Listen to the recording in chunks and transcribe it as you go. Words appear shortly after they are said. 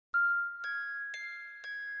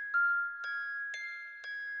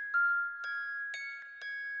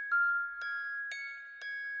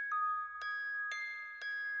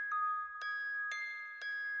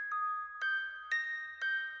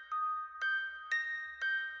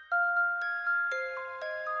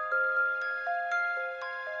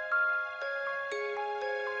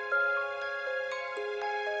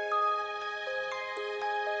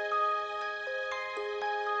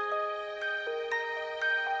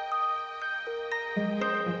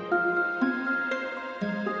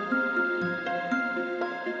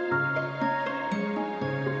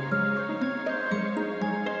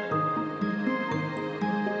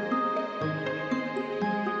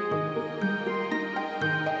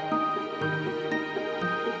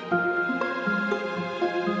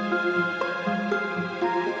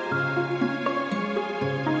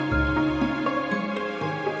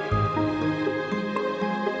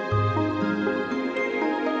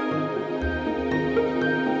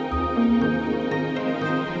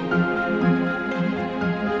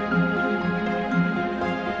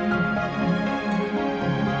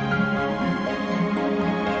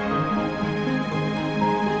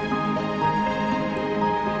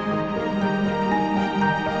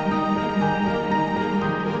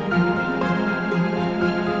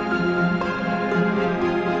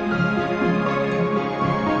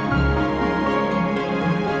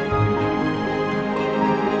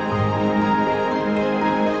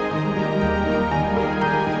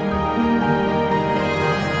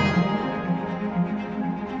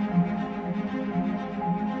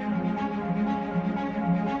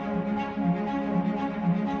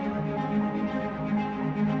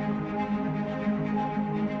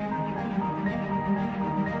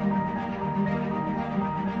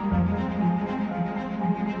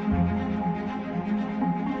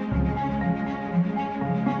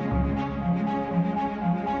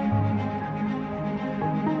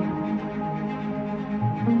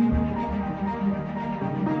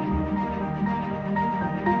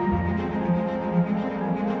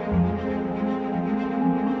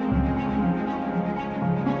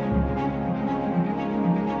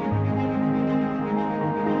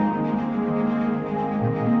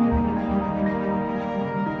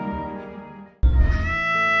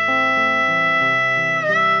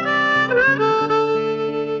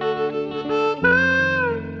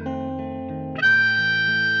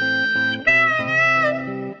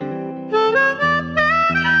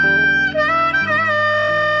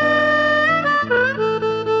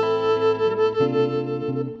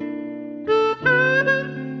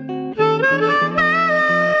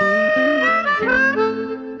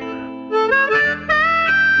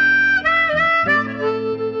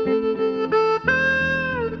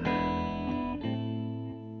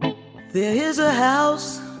There is a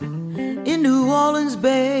house in New Orleans,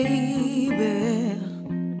 baby,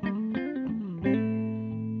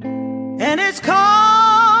 and it's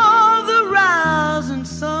called the Rising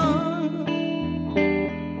Sun.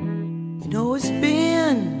 You know it's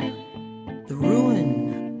been the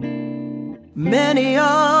ruin many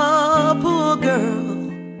a poor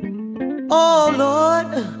girl. Oh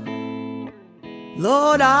Lord,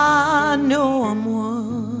 Lord, I know I'm one.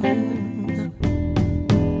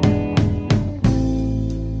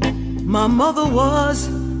 My mother was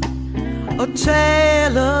a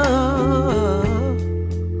tailor.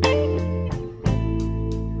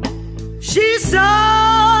 She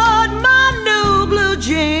sewed my new blue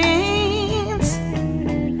jeans.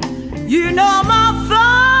 You know my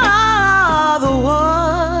father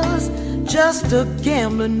was just a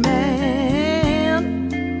gambling man,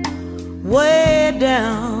 way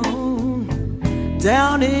down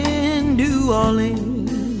in New Orleans.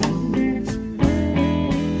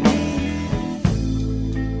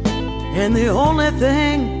 And the only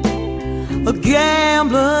thing a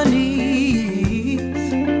gambler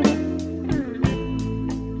needs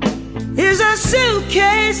is a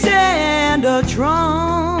suitcase and a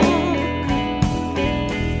trunk.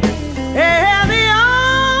 And the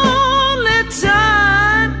only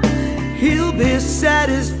time he'll be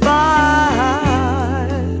satisfied,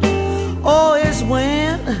 oh, is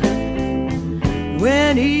when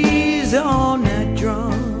he's on that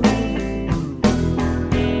drum.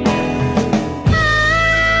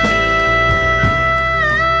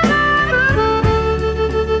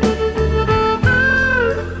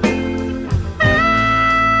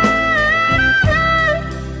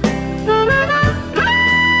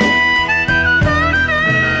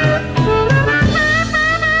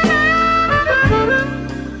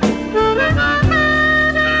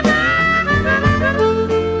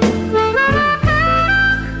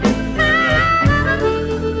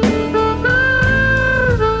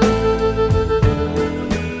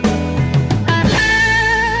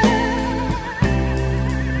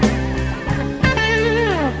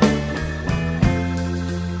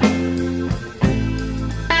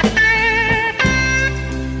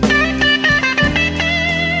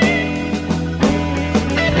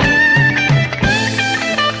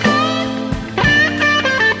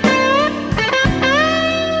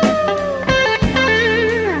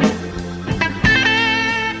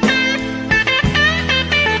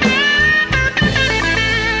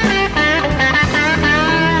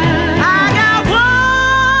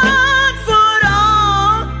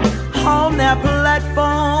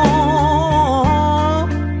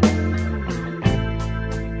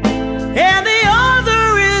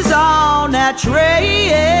 that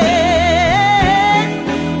train.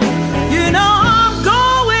 You know I'm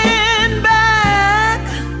going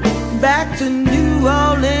back to New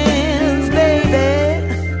Orleans, baby.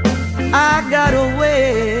 I gotta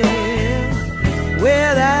wear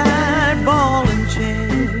that ball and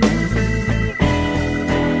chain.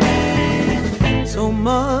 So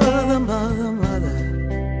mother, mother, mother,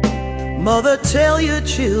 mother, tell your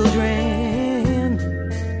children,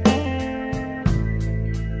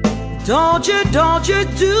 don't you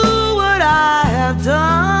do what I have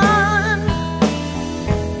done.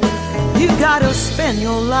 You gotta spend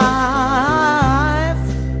your life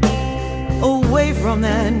away from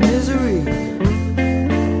that misery.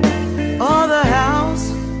 Oh, the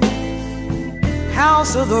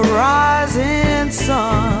house of the rising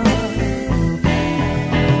sun.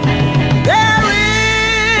 There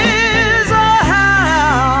is a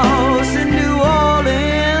house in New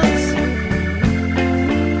Orleans,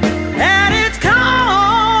 and it's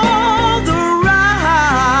called the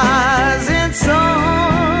Rising Sun.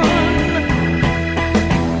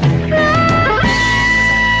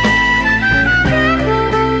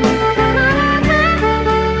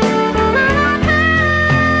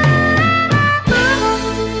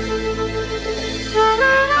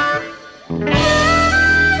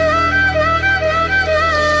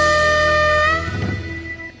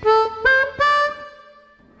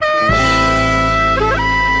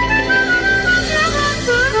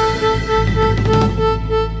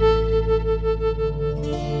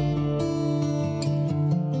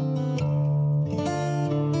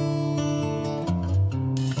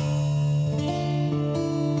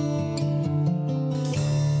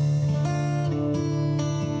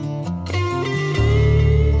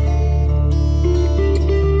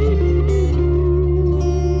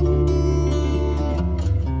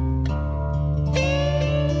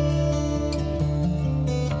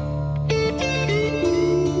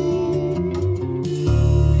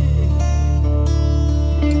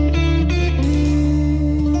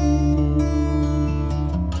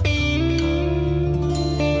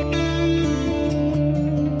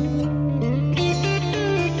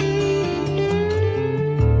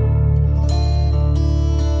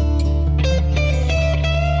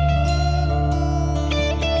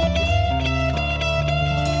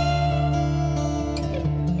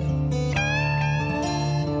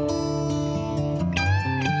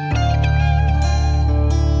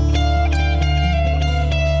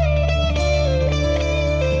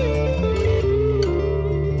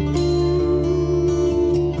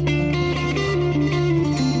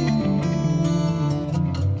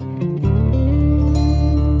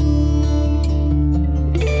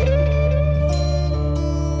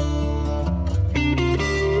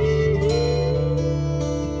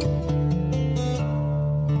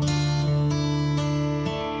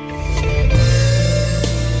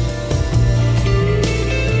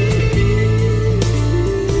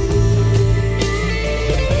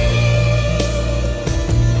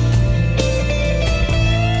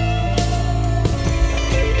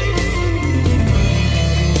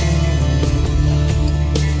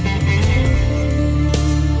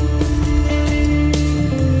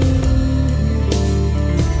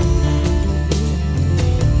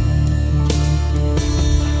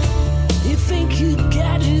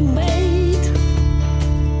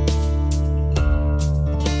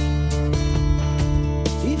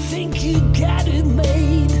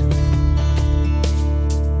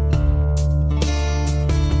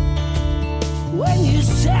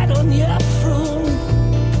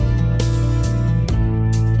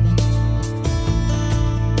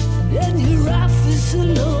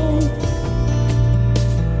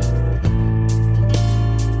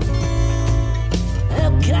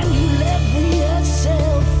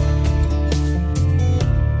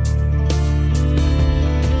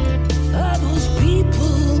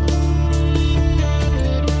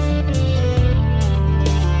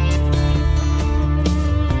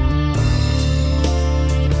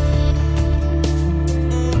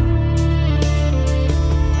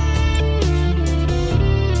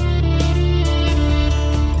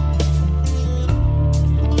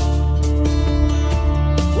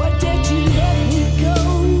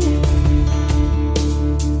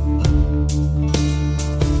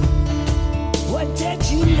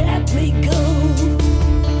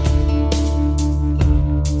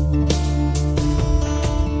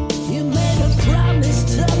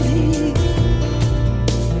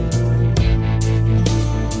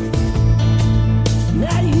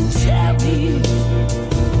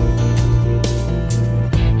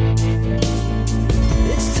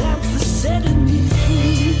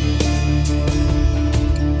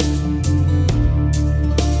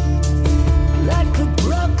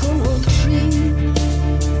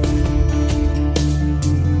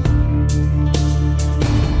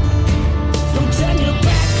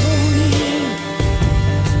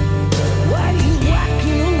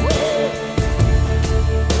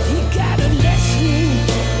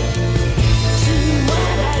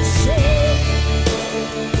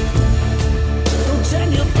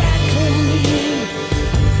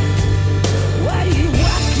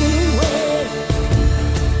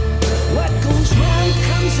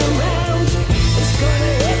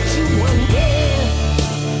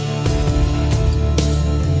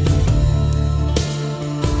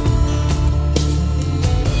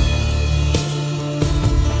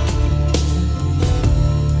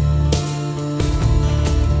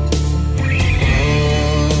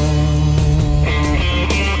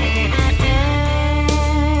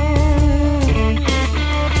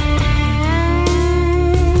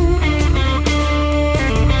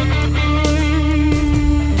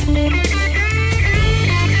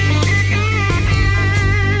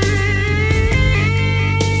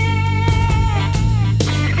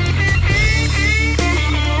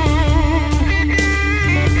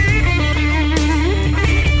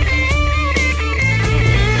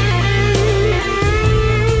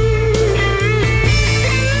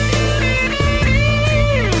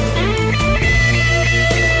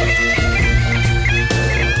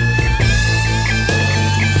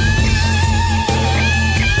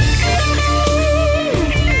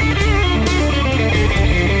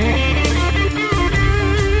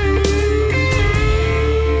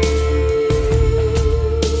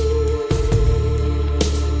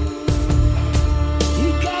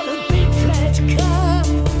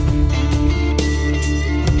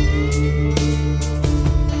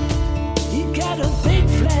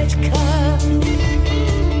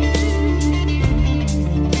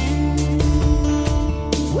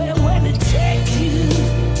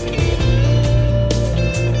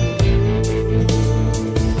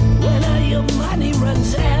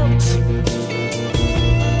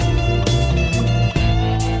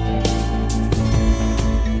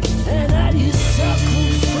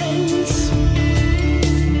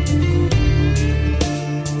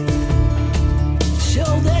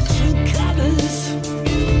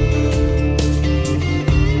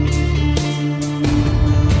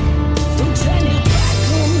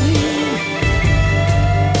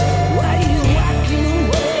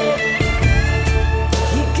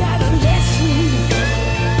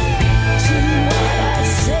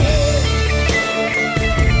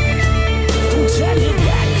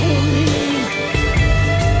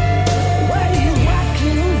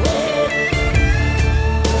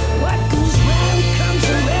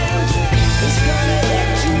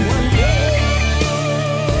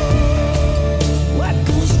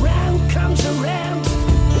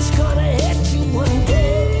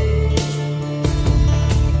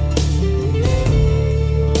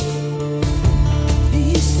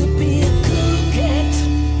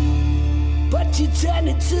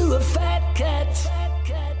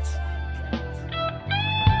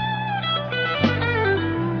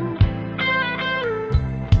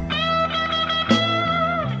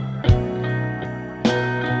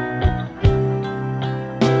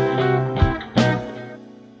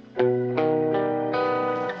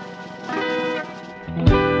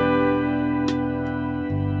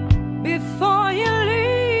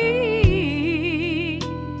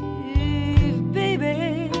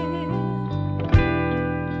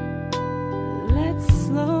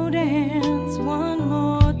 slow dance one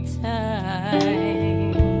more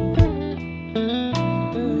time.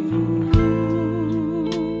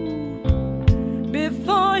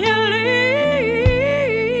 Before you leave,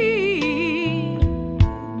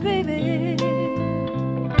 baby,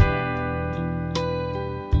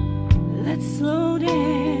 let's slow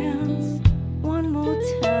dance one more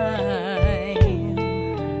time.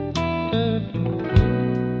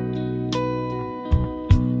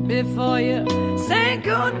 Before you say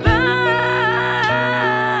goodbye,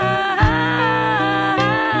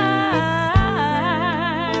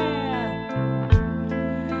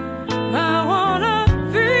 I wanna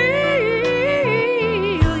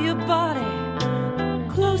feel your body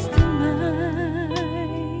close to mine.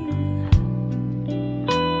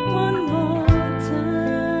 One more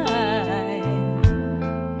time,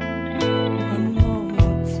 one more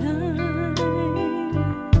time.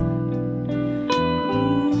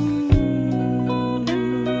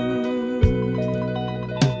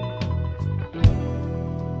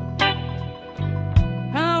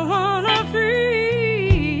 I wanna feel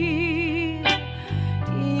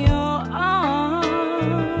your arms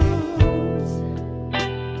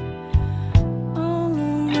all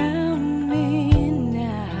around me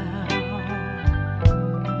now.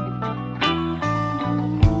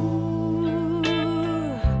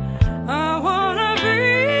 I wanna feel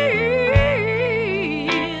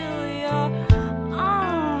your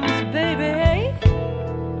arms, baby,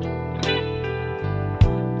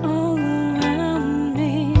 all around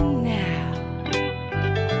me now.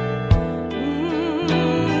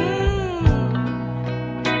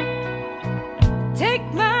 Take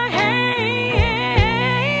my hand.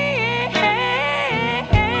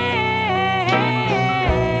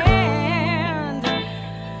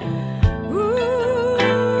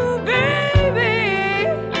 Ooh, baby,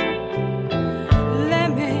 let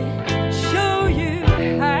me show you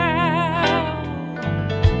how.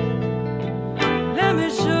 Let me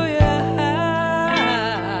show you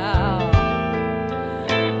how.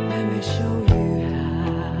 Let me show you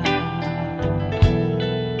how.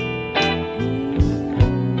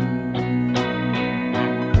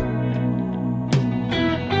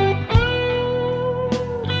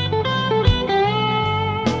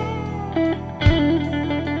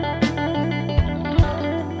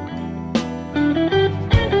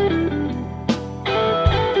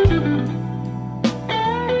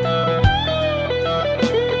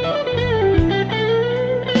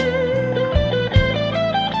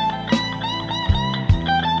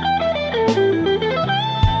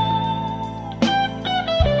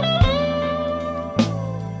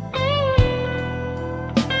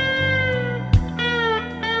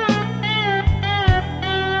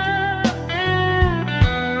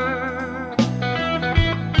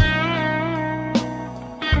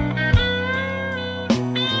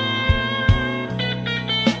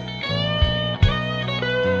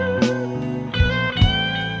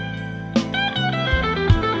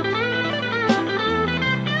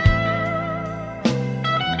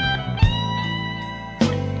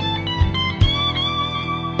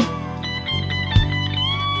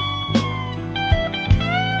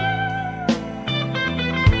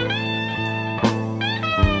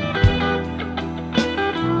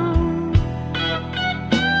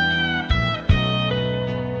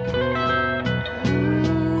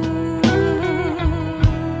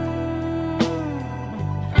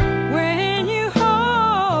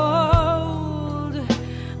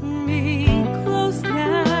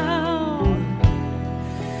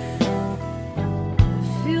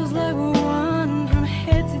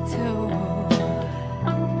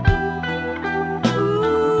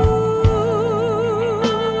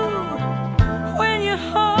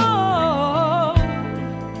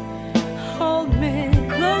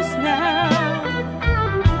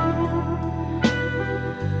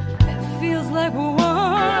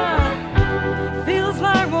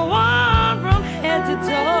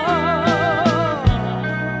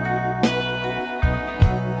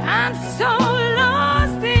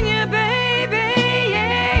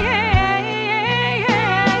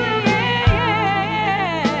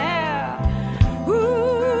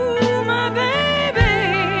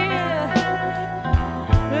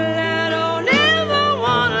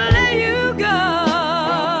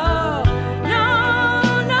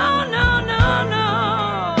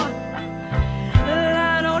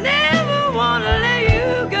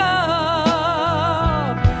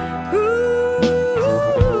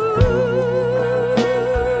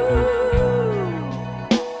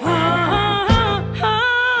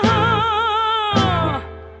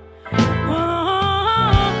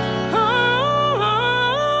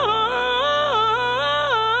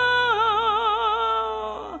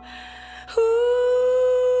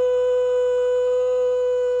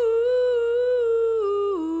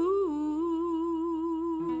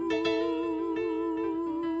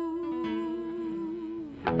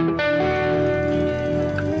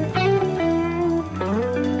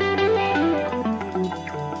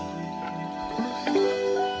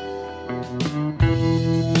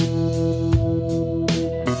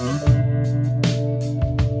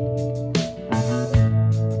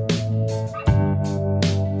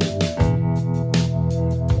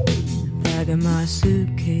 in my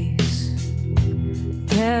suitcase,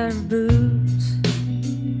 pair of boots,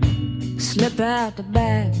 slip out the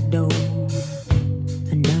back door,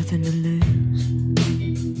 and nothing to lose.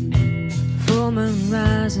 Full moon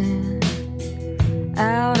rising,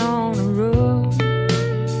 out on the road,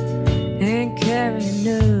 ain't carrying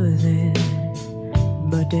nothing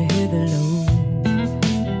but the heavy load.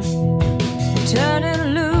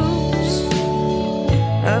 Turning loose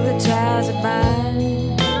of the ties that bind,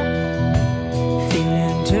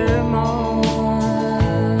 feeling turmoil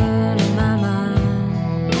in my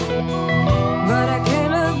mind. But I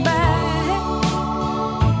can't look back,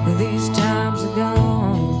 these times are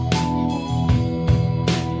gone.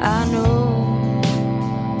 I know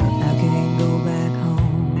I can't go back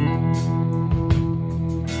home.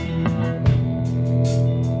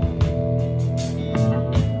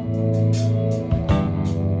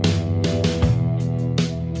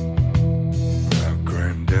 My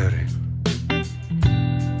granddaddy,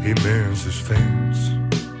 he mends his fence.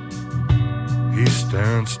 He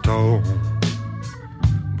stands tall,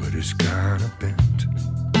 but he's kinda bent.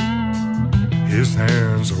 His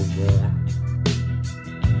hands are warm,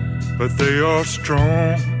 but they are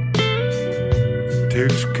strong.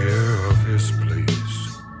 Takes care of his place,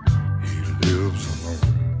 he lives alone.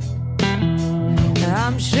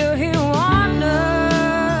 I'm sure he wonders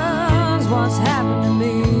what's happened to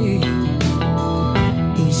me.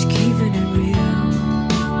 He's keeping it real.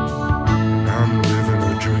 I'm living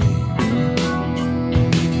a dream.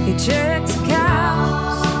 He checks the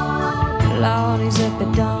cows, Lord, he's up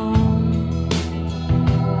at dawn.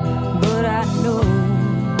 But I know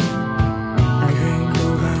I can't go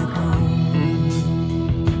back home.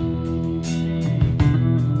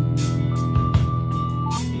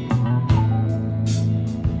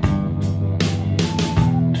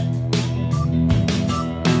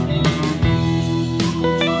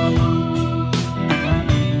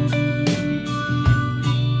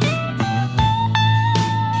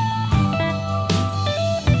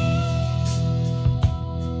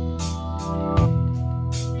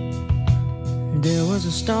 There was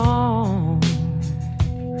a storm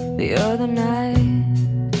the other night.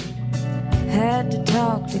 Had to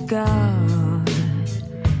talk to God,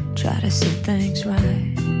 try to set things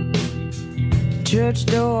right. Church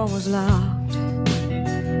door was locked.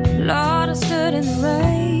 Lord, I stood in the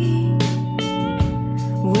rain,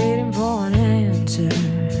 waiting for an answer,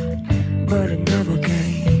 but it never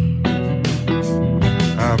came.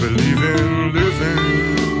 I believe in living